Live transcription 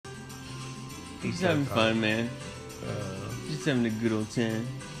He's having fun, man. Just having a good old time.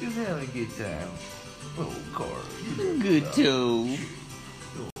 He's having a good time. Oh, car. Good toe.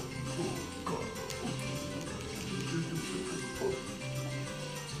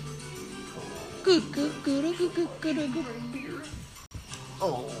 Good.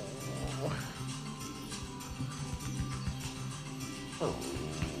 Oh. Oh.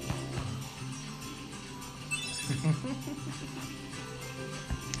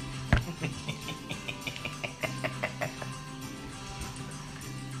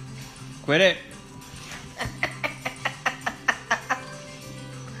 Quit it.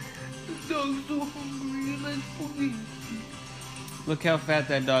 This dog's so hungry and I'm fucking. Look how fat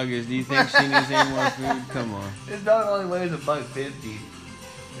that dog is. Do you think she needs any more food? Come on. This dog only weighs $1.50.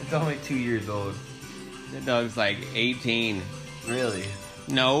 It's only 2 years old. That dog's like 18. Really?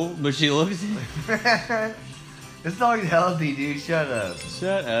 No, but she looks it. This dog's healthy, dude. Shut up.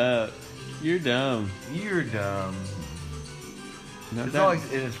 Shut up. You're dumb. You're dumb. Not This that-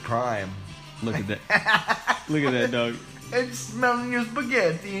 dog's in his prime. Look at that. Look at that dog. It's smelling your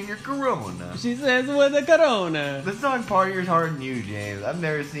spaghetti and your Corona. She says with a Corona. This dog partiers harder than you, James. I've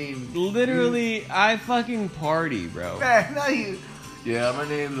never seen. Literally, I fucking party, bro. Man, not you. Yeah, my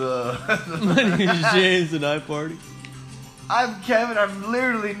name's My name's James and I party. I'm Kevin. I've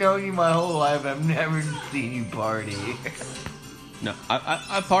literally known you my whole life. I've never seen you party. No,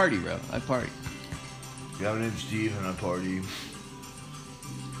 I party, bro. I party. Yeah, my name's Steve and I party.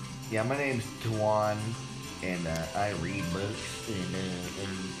 Yeah, my name's Tuan, and I read books.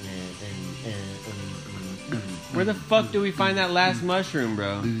 Where the fuck do we find that last mushroom,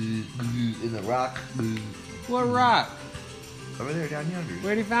 bro? In the rock. What rock? Over there, down yonder.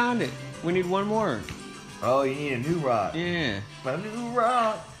 Where'd he found it? We need one more. Oh, you need a new rock. Yeah. A new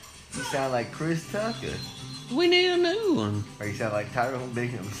rock. You sound like Chris Tucker. We need a new one. Or you sound like Tyrone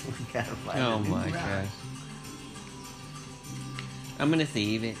Biggums. Oh my gosh. I'm gonna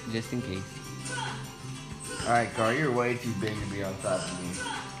save it just in case. Alright, Carl, you're way too big to be on top of me.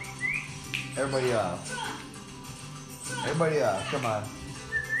 Everybody off. Everybody off. Come on.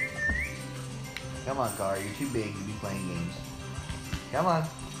 Come on, Carl. You're too big to be playing games. Come on.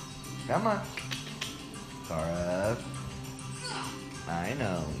 Come on. Cara. I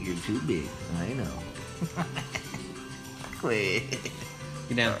know. You're too big. I know. Quit.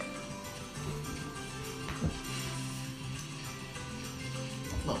 Get down.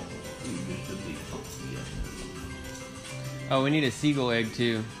 Oh, we need a seagull egg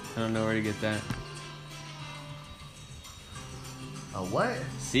too. I don't know where to get that. A what?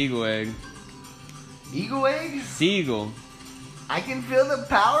 Seagull egg. Eagle egg? Seagull. I can feel the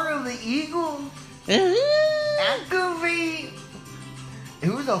power of the eagle. Activate.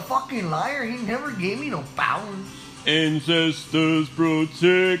 Who's a fucking liar? He never gave me no powers. Ancestors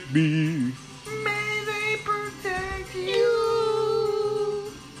protect me. May they protect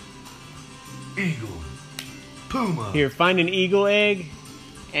you. Eagle. Puma. Here, find an eagle egg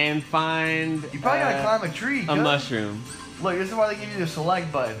and find You probably gotta climb a tree. a cuz. mushroom. Look, this is why they give you the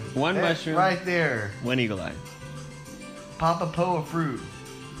select button. One That- mushroom. Right there. One eagle eye. Pop a poa fruit.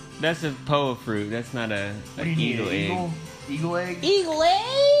 That's a poa fruit. That's not a What do you need? eagle An egg. eagle? Eagle egg? Eagle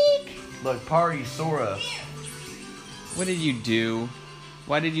egg! Look, party Sora. What did you do?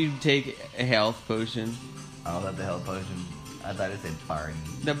 Why did you take a health potion? Oh, that the health potion. I thought it said party.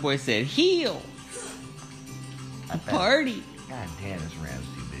 That boy said heal. I thought- Party. God damn, this ram's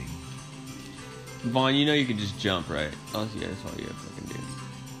too big. Vaughn, you know you can just jump, right? Oh, yeah, that's all you have to fucking do.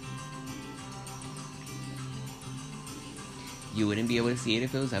 You wouldn't be able to see it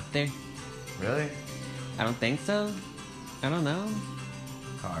if it was up there? Really? I don't think so. I don't know.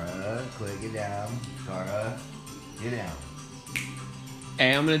 Cara, click it down. Cara, get down.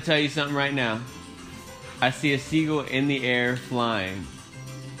 Hey, I'm gonna tell you something right now. I see a seagull in the air flying.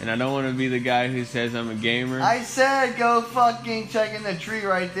 And I don't want to be the guy who says I'm a gamer. I said go fucking check in the tree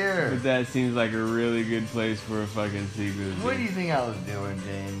right there. But that seems like a really good place for a fucking seagull. What do you think I was doing,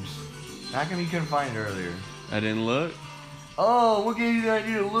 James? How come you couldn't find it earlier? I didn't look. Oh, what gave you the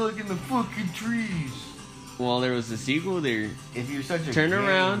idea to look in the fucking trees? Well, there was a seagull there. If you're such a Turn game,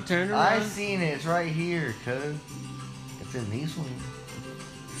 around, turn around. I seen it. It's right here, cuz. It's in these ones.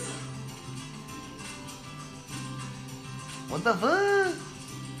 What the fuck?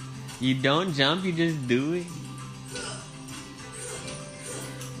 You don't jump, you just do it.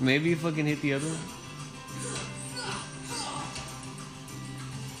 Maybe you fucking hit the other one.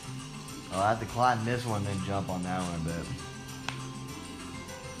 I'll have to climb this one, then jump on that one, I bet.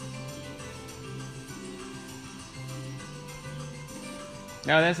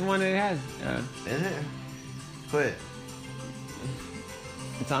 No, that's the one that it has. Is it? Quit.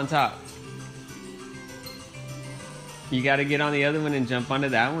 It's on top. You gotta get on the other one and jump onto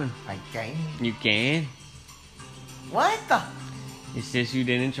that one. I can't. You can. What the? It's just you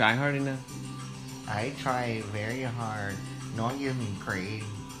didn't try hard enough. I try very hard. Don't give me credit.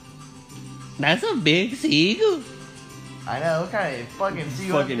 That's a big seagull. I know, what kind of fucking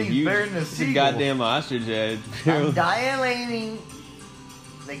seagull? Fucking That thing's huge. bigger than a It's a seagull. goddamn ostrich head. I'm dilating.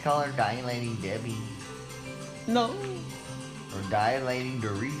 They call her dilating Debbie. No. Or dilating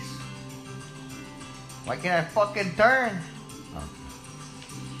Doris. Why can't I fucking turn? Oh.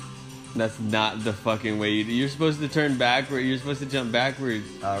 That's not the fucking way you're supposed to turn backward. You're supposed to jump backwards.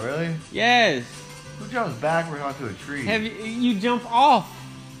 Oh, really? Yes. Who jumps backwards onto a tree? You jump off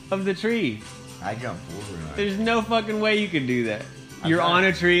of the tree. I jump forward. There's no fucking way you could do that. You're done on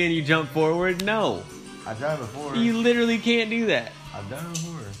it. a tree and you jump forward? No. I've done it before. You literally can't do that. I've done it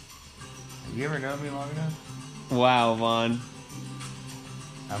before. Have you ever known me long enough? Wow, Vaughn.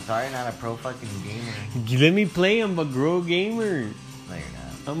 I'm sorry, not a pro fucking gamer. Let me play. I'm a girl gamer. No, you're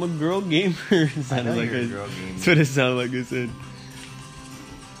not. I'm a girl gamer. I know you're a girl gamer. That's what it sounded like I said.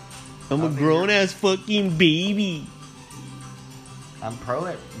 I'm a grown ass fucking baby. I'm pro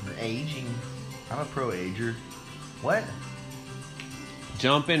at aging. I'm a pro ager. What?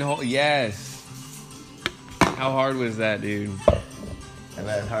 Jump and hold. Yes. How hard was that, dude?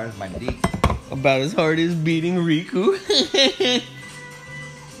 About as hard as my dick. About as hard as beating Riku.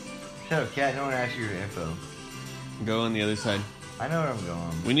 Shut up, cat. No one asked you your info. Go on the other side. I know where I'm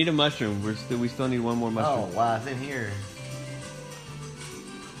going. We need a mushroom. We still need one more mushroom. Oh, wow. It's in here.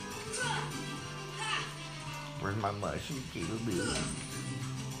 Where's my mushroom capability?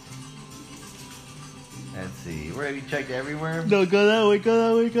 Let's see. Where have you checked everywhere? No, go that way. Go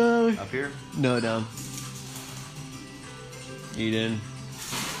that way. Go that way. Up here? No, down. Eden.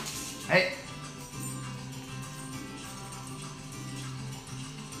 Hey!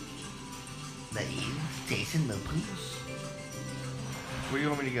 That you chasing the poos? Where do you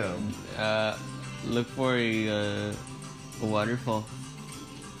want me to go? Look for a waterfall.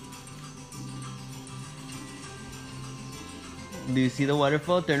 Do you see the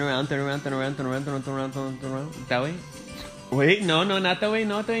waterfall? Turn around, turn around, turn around, turn around, turn around, turn around, turn around. That way? Wait, no, not that way,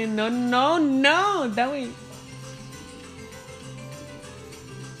 not that way. No, that way.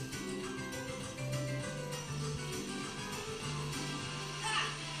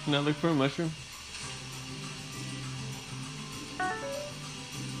 Now look for a mushroom.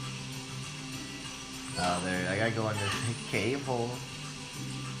 Oh, there. I gotta go on this cave hole.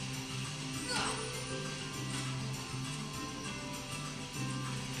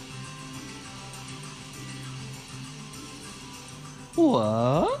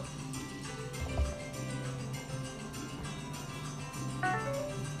 What?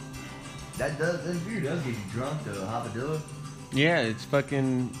 That beer does get you drunk, though, Hopadillo. Yeah, it's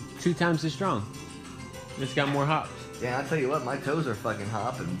fucking 2 times as strong. It's got more hops. Yeah, I'll tell you what, my toes are fucking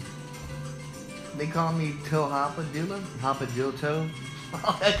hopping. They call me Toe Hopadillo? Hopadillo toe?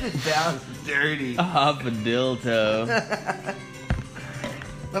 Oh, that just sounds dirty. Hopadilto.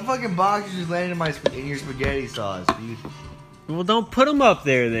 The fucking box just landed in your spaghetti sauce, dude. Well, don't put them up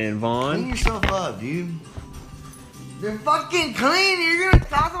there then, Clean Vaughn. yourself up, dude. They're fucking clean. You're gonna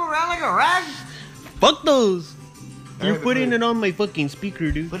toss them around like a rag? Fuck those. You're Alright, putting but- it on my fucking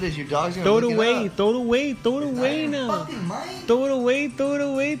speaker, dude. What is your dog's gonna Throw it lick away, up. throw it away, throw it It's not away your now. fucking mine. Throw it away, throw it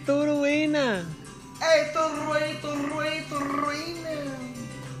away, throw it away now. Hey, throw it away, throw it away, throw it away now.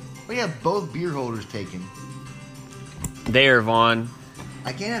 We have both beer holders taken. There, Vaughn.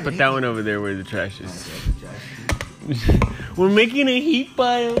 I can't have Put that one over there where the trash is. Okay, We're making a heat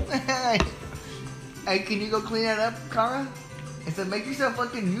pile. hey, can you go clean that up, Kara? It said make yourself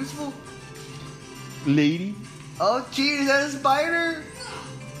fucking useful. Lady. Oh, geez, is that a spider?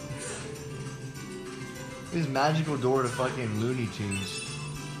 This magical door to fucking Looney Tunes.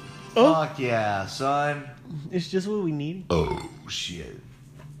 Oh. Fuck yeah, son. It's just what we need. Oh, shit.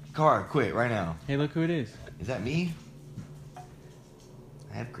 Kara, quit right now. Hey, look who it is. Is that me?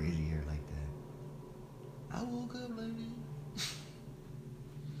 I have crazy hair like that. I woke up like that.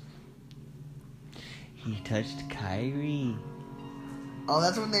 He touched Kyrie. Oh,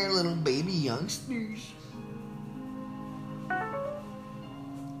 that's when they're little baby youngsters.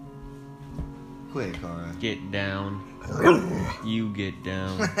 Quit, Kara. Get down. You get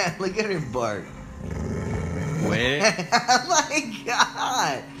down. Look at her bark. Wait. Oh my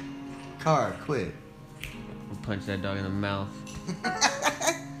god. Kara, quit. I'll punch that dog in the mouth.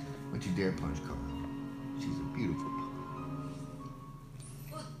 Don't you dare punch Kara. She's a beautiful dog.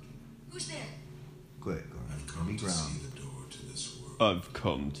 Look, who's there? Quit, Kara. Be ground. I've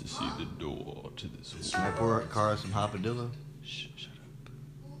come to see the door to this world. Can I pour Kara some hopadillo? Shut up.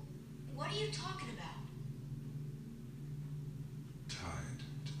 What are you talking about?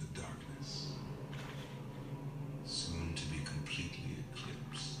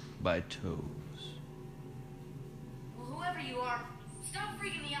 by toes. Well, whoever you are, stop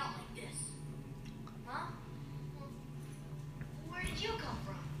freaking me out like this. Huh? Well, where did you come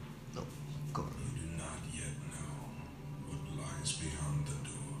from? No, go on. You do not yet know what lies beyond the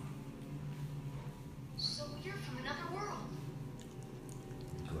door. So you're from another world.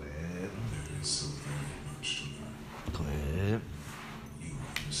 Quit. There is so very much to learn. Quit. You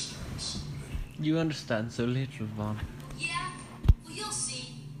understand so little. You understand so little, Vaughn. Yeah? Well, you'll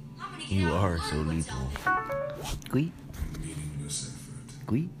see. I'm gonna get You out are and so learn what's little. out there. Squeak. A meaningless effort.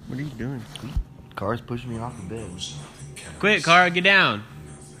 Squeak. What are you doing? Squeak. Car's pushing me off the bed. Knows nothing can Quick, Cara, get down.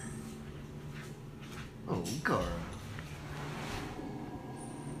 nothing. Oh, Cara.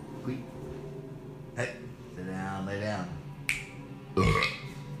 Squeak. Hey, sit down, lay down.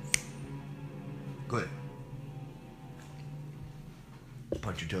 Quit.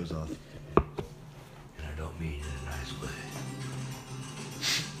 Punch your toes off. And I don't mean in a nice way.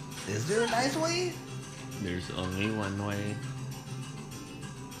 Is there a nice way? There's only one way.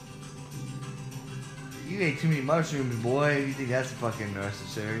 You ate too many mushrooms, boy. You think that's fucking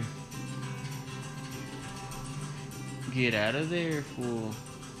necessary? Get out of there, fool.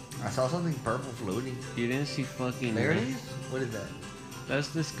 I saw something purple floating. You didn't see fucking... There it is? What is that? That's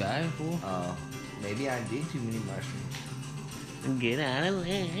the sky, fool. Oh, maybe I did too many mushrooms. Get out of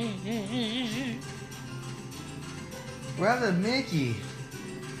there. Where's the Mickey?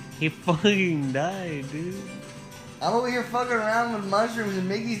 He fucking died, dude. I'm over here fucking around with mushrooms and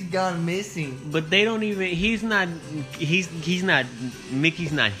Mickey's gone missing. But they don't even... He's not... Mickey's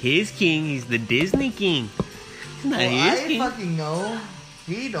not his king. He's the Disney king. He's not Well, his I king. fucking know.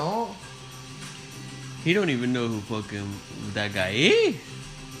 He don't. He don't even know who fucking that guy is.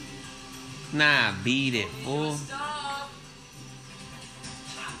 Nah, beat it, fool. Stop.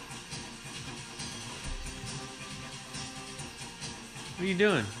 What are you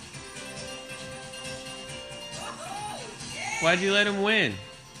doing? Why'd you let him win?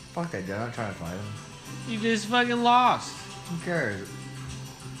 Fuck that guy. I'm not trying to fight him. You just fucking lost. Who cares?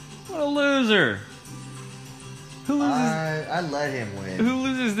 What a loser. Who loses? I let him win. Who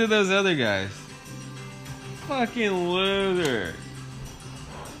loses to those other guys? Fucking loser.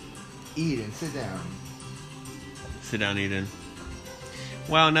 Eden, sit down. Sit down, Eden.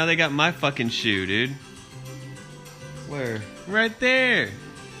 Wow, now they got my fucking shoe, dude. Where? Right there.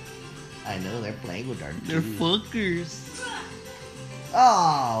 I know they're playing with our They're dude. fuckers.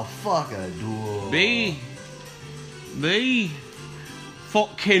 Oh, fuck a duel. B.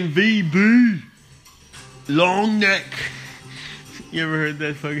 Fucking VB. Long neck. You ever heard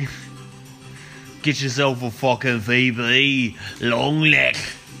that fucking... Get yourself a fucking VB. Long neck.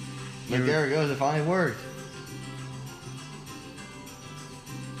 Look, there it goes. It finally worked.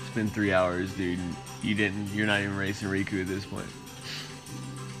 It's been 3 hours, dude. You're not even racing Riku at this point.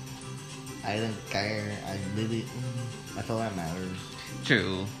 I don't care. I did it. That's all that matters.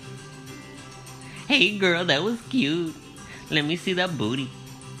 True. Hey girl, that was cute. Let me see that booty.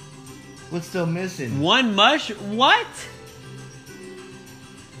 What's still missing? One what?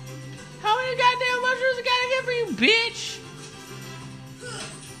 How many goddamn mushrooms I gotta get for you, bitch?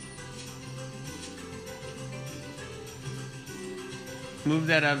 Move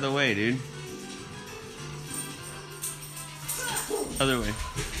that out of the way, dude. Other way.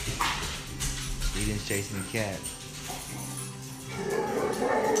 Eden's chasing the cat.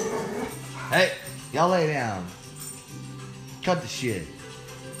 Hey, y'all lay down. Cut the shit.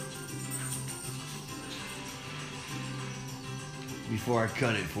 Before I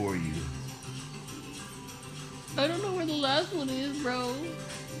cut it for you. I don't know where the last one is, bro.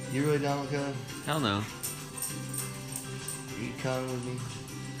 You really don't, cuz? Hell no. Are you coming with me?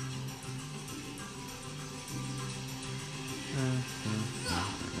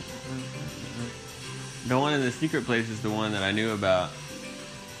 The one in the secret place is the one that I knew about.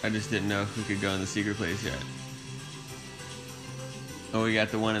 I just didn't know if we could go in the secret place yet. Oh, we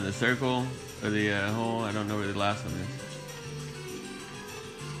got the one in the circle or the hole. I don't know where the last one is.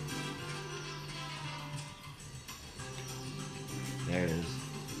 There it is.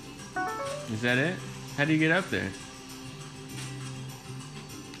 Is that it? How do you get up there?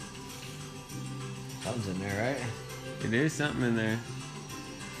 Something's in there, right? It is something in there.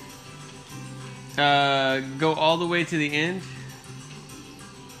 Go all the way to the end,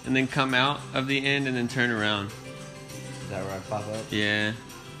 and then come out of the end, and then turn around. Is that where I pop up? Yeah.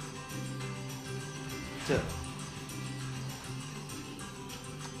 So.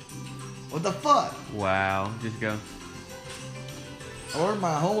 What the fuck? Wow. Just go. I worked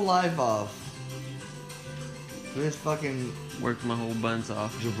my whole life off for this fucking Worked my whole buns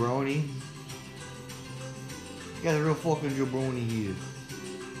off. jabroni. You got a real fucking jabroni here.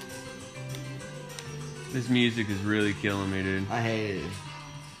 This music is really killing me, dude. I hate it.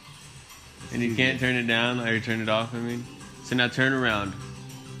 And you can't turn it down or turn it off, I mean. So now turn around.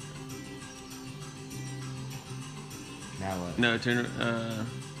 Now what? No, turn,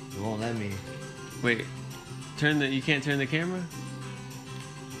 It won't let me. wait. You can't turn the camera?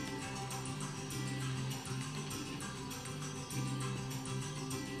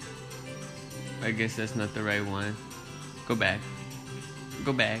 I guess that's not the right one. Go back.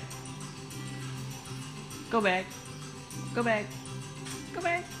 Go back. Go back. Go back. Go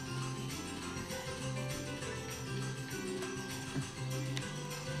back.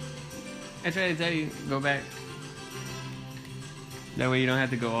 I tried to tell you, go back. That way you don't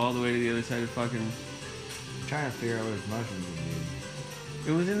have to go all the way to the other side of fucking... I'm trying to figure out what his mushrooms are, dude.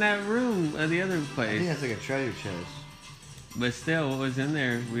 It was in that room at the other I think place. that's like a treasure chest. But still, what was in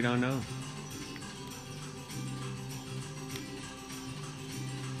there, we don't know.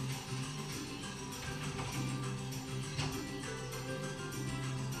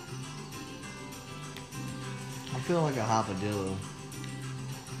 I'm feeling like a hopadillo.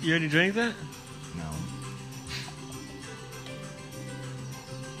 You already drank that? No.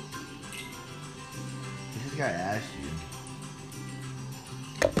 This guy asked you.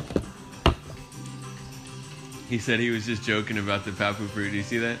 He said he was just joking about the papu fruit. Do you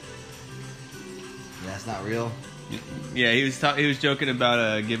see that? That's not real. Yeah, he was joking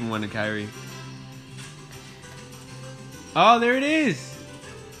about giving one to Kyrie. Oh, there it is.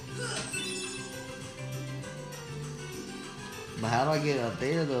 But how do I get up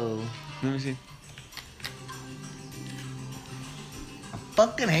there though? Let me see. I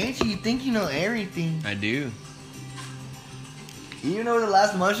fucking hate you. You think you know everything. I do. You know where the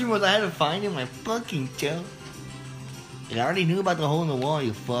last mushroom was? I had to find it my fucking toe. And I already knew about the hole in the wall,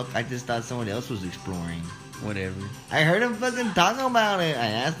 you fuck. I just thought someone else was exploring. Whatever. I heard him fucking talking about it. I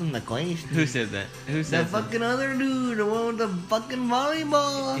asked him the question. Who said that? Who The said that? fucking other dude, the one with the fucking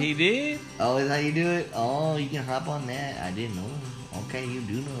volleyball. He did? Oh, is that how you do it? Oh, you can hop on that. I didn't know. Okay, you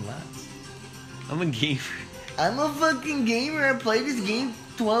do know a lot. I'm a gamer. I'm a fucking gamer. I played this game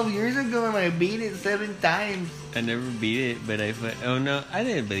 12 years ago and I beat it 7 times. I never beat it, but oh no, I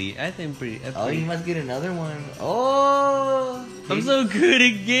didn't beat it. I think pretty. Oh, you must get another one. Oh! I'm so good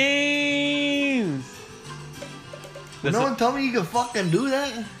at games. That's No one told me you could fucking do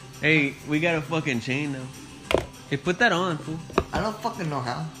that. Hey, we got a fucking chain now. Hey, put that on, fool. I don't fucking know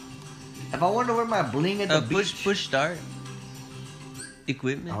how. If I wanted to wear my bling at the beach. Push start.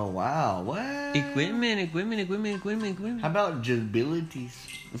 Equipment. Oh, wow. What? Equipment. How about jabilities?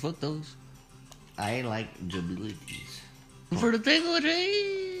 Fuck those. I like jabilities. For the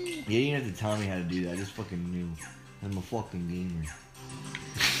takeaway. Yeah, you don't have to tell me how to do that. I just fucking knew. I'm a fucking gamer.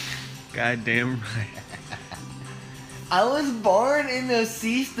 Goddamn right. I was born in the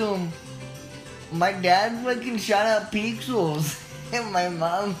system. My dad fucking shot out pixels. And my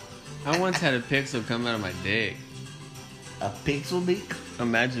mom... I once had a pixel come out of my dick. A pixel dick?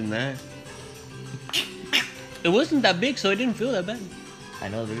 Imagine that. It wasn't that big, so it didn't feel that bad. I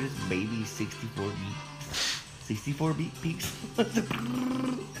know, they're just baby 64-beat. 64-beat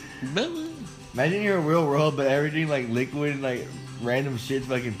pixels. Imagine you're in real world, but everything like liquid and like random shit's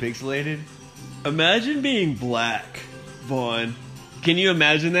fucking pixelated. Imagine being black, Vaughn. Can you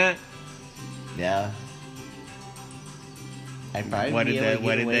imagine that? Yeah. I'd probably Why be did able that? to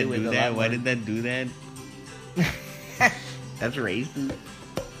Why get did away that with do a that? lot Why more. did that do that? That's racist.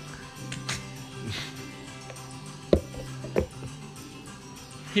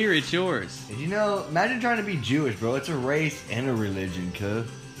 Here, it's yours. Did you know? Imagine trying to be Jewish, bro. It's a race and a religion, cuh.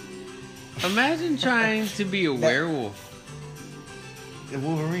 Imagine trying to be a werewolf. A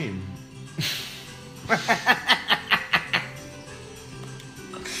Wolverine.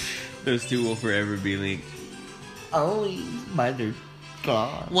 Those two will forever be linked. Always by their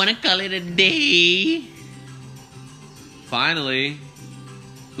claws. Wanna call it a day? Finally,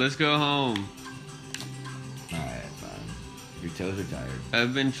 let's go home. Alright, fine. Your toes are tired.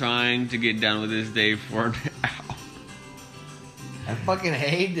 I've been trying to get done with this day for an hour. I fucking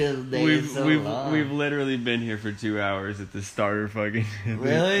hate this day. It's so long. We've literally been here for 2 hours at the starter fucking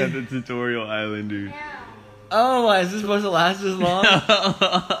Really? at the tutorial island, dude. Oh, why is this supposed to last this long?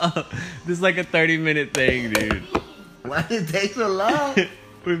 This is like a 30-minute thing, dude. Why did it take so long?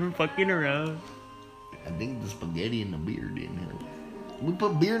 We've been fucking around. I think the spaghetti and the beer didn't help. We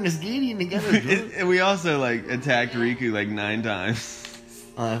put beer and the spaghetti together. And we also like attacked Riku like 9 times.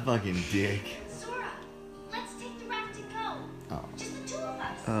 Oh, that fucking dick. Sora, let's take the raft and go. Oh. Just the two of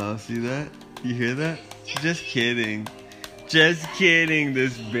us. Oh, see that? You hear that? Just kidding. Just kidding,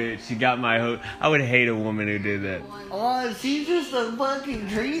 this bitch. She got my hope. I would hate a woman who did that. Oh, she's just a fucking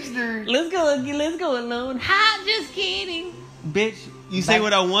trickster. Let's go alone. Ha, just kidding. Bitch, you say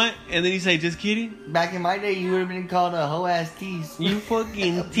what I want, and then you say just kidding? Back in my day, you would have been called a hoe ass tease. You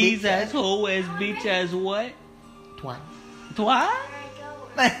fucking tease ass, hoe ass, bitch ass what? Twice. Twice?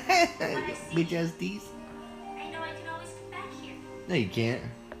 Bitch ass tease. I know I can always come back here, No, you can't.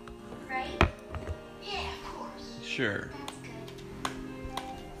 right? Yeah, of course. Sure. That's good.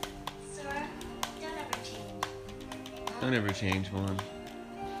 Sora, don't ever change. Don't ever change, Mom.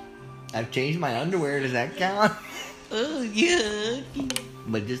 I've changed my underwear. Does that count? Oh, yeah.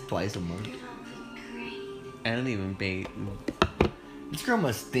 But just twice a month. Oh, great. I don't even bait. This girl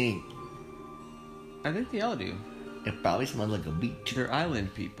must stink. I think they all do. It probably smells like a beach. They're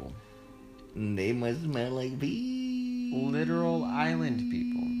island people. They must smell like beach. Literal island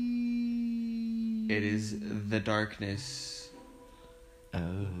people. It is the darkness.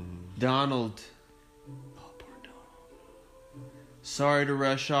 Oh. Donald. Oh, poor Donald. Sorry to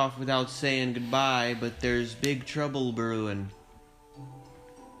rush off without saying goodbye, but there's big trouble brewing.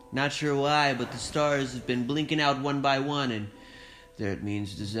 Not sure why, but the stars have been blinking out one by one, and that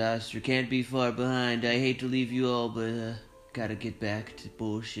means disaster can't be far behind. I hate to leave you all, but gotta get back to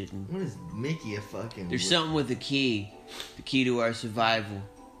bullshitting. What is Mickey a fucking... There's something with the key to our survival.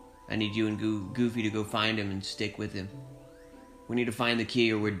 I need you and Goofy to go find him and stick with him. We need to find the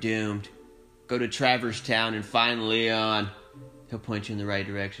key or we're doomed. Go to Traverse Town and find Leon. He'll point you in the right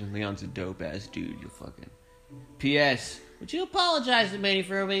direction. Leon's a dope-ass dude, you fucking... P.S. Would you apologize to Manny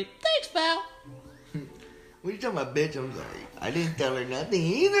for me? Thanks, pal. What are you talking about, bitch? I'm sorry. I didn't tell her nothing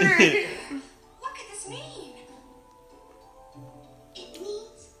either. What could this mean? It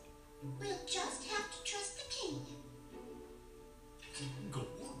means we'll just have to trust the king.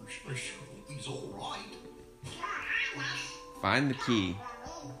 Gosh, I sure hope he's all right. Find the key.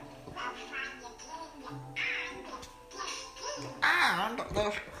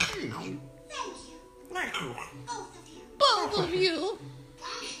 Thank you, Thank you. both of you. Both of you.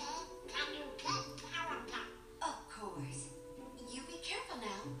 Of course. You be careful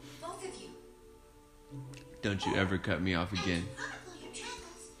now, both of you. Don't you ever cut me off again. Chronicle your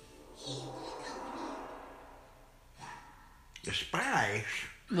travels. He will accompany you. The spice.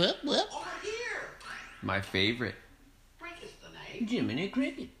 Whoop, whoop. Over here. My favorite. Cricket's the name. Jiminy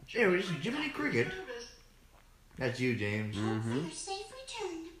Cricket. There is Jiminy Cricket. That's you, James. For your safe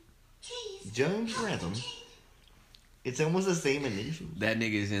return. Please. Jones Grantham. It's almost the same initials. That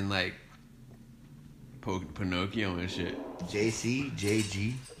nigga's in like Pinocchio and shit. JC,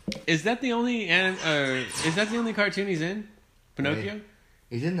 JG. Is that the only is that the only cartoon he's in? Pinocchio? Right.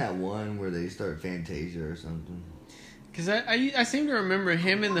 He's in that one where they start Fantasia or something. Because I seem to remember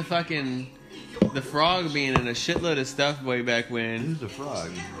him and the frog being in a shitload of stuff way back when. Who's the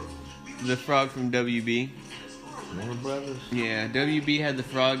frog? The frog from WB. Warner Brothers? Yeah, WB had the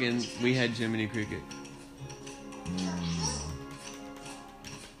frog and we had Jiminy Cricket.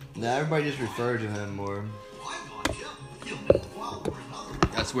 Now everybody just referred to him more.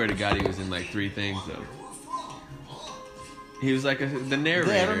 I swear to God he was in like 3 things though. He was like the narrator.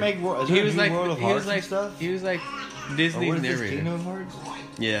 Did they ever make World of Hearts and stuff? He was like Or Disney's what is this, narrator. Kingdom of Hearts?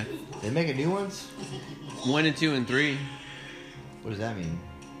 Yeah. They making new ones? 1 and 2 and 3. What does that mean?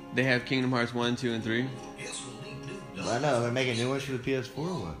 They have Kingdom Hearts 1, 2, and 3. Well, I know, they're making new ones for the PS4 or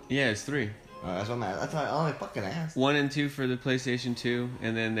what? Yeah, it's 3. That's what I'm at. That's what I only fucking asked. 1 and 2 for the PlayStation 2,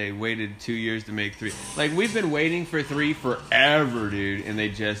 and then they waited 2 years to make 3. Like, we've been waiting for 3 forever, dude, and they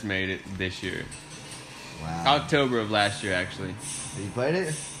just made it this year. Wow. October of last year, actually. Have you played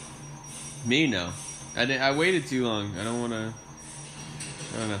it? Me, no. I waited too long. I don't know.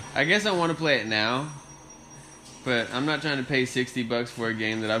 I guess I want to play it now, but I'm not trying to pay $60 for a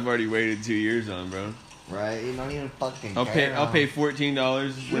game that I've already waited 2 years on, bro. Right? You don't even fucking I'll care. pay $14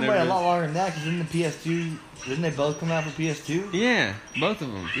 You whenever. wait a lot longer than that because didn't the PS2, didn't they both come out for PS2? Yeah, both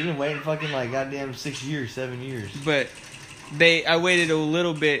of them. You've been waiting fucking like goddamn 6 years, 7 years. But I waited a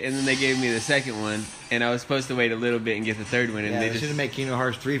little bit, and then they gave me the second one, and I was supposed to wait a little bit and get the third one, and Yeah, they they should just have made Kingdom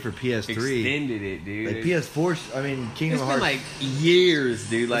Hearts 3 for PS3. extended it, dude. Like PS4, I mean, Kingdom It's been Hearts. like years,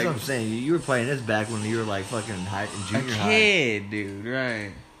 dude. That's Like what I'm saying. You were playing this back when you were like fucking in a junior high. kid, dude.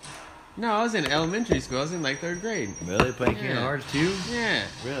 Right? No, I was in elementary school. I was in like 3rd grade. Really? Playing Kingdom Yeah. Hearts 2? Yeah.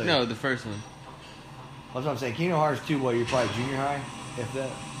 Really? No, the first one. That's what I'm saying. Kingdom Hearts 2, what, you're probably junior high? If that?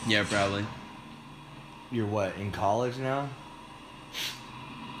 Yeah, probably. You're what, in college now?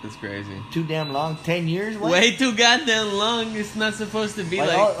 That's crazy. Too damn long? 10 years? What? Way too goddamn long. It's not supposed to be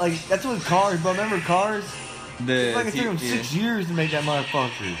like that's what Cars, bro. Remember Cars? the. Like it took them 6 years to make that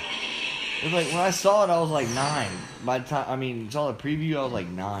motherfucker. It was like when I saw it, I was like 9. By the time saw the preview, I was like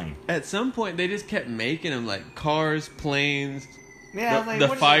 9. At some point, they just kept making them like cars, planes, Yeah, I was like, the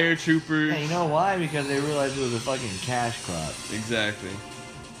what is fire troopers. Yeah, you know why? Because they realized it was a fucking cash crop. Exactly.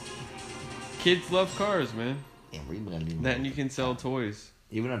 Kids love cars, man. Everybody. That and you can sell toys.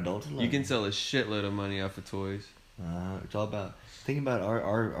 Even adults love You can it. sell a shitload of money off of toys. It's all about thinking about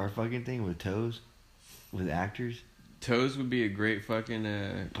our fucking thing with toes, with actors. Toes would be a great fucking.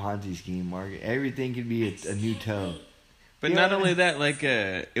 Ponzi scheme market. Everything could be a new toe. But You not know what I only mean? that, like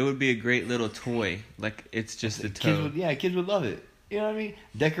it would be a great little toy. Like it's just a toe. Kids would love it. You know what I mean?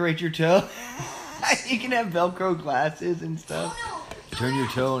 Decorate your toe. You can have Velcro glasses and stuff. Turn your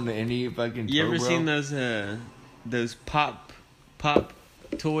toe into any fucking toe, You ever bro. seen those pop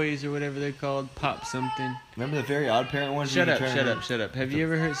toys or whatever they're called? Pop something. Remember the Very Odd Parent ones? Shut up. Have you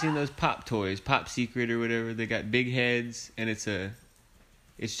ever seen those pop toys? Pop Secret or whatever? They got big heads and it's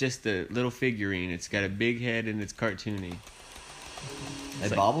just a little figurine. It's got a big head and it's cartoony.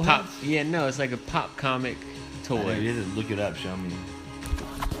 Like It's bobbleheads? pop. Yeah, no, it's like a pop comic toy. You have to look it up. Show me.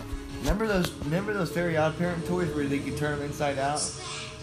 Remember those Very Odd Parent toys where they could turn them inside out?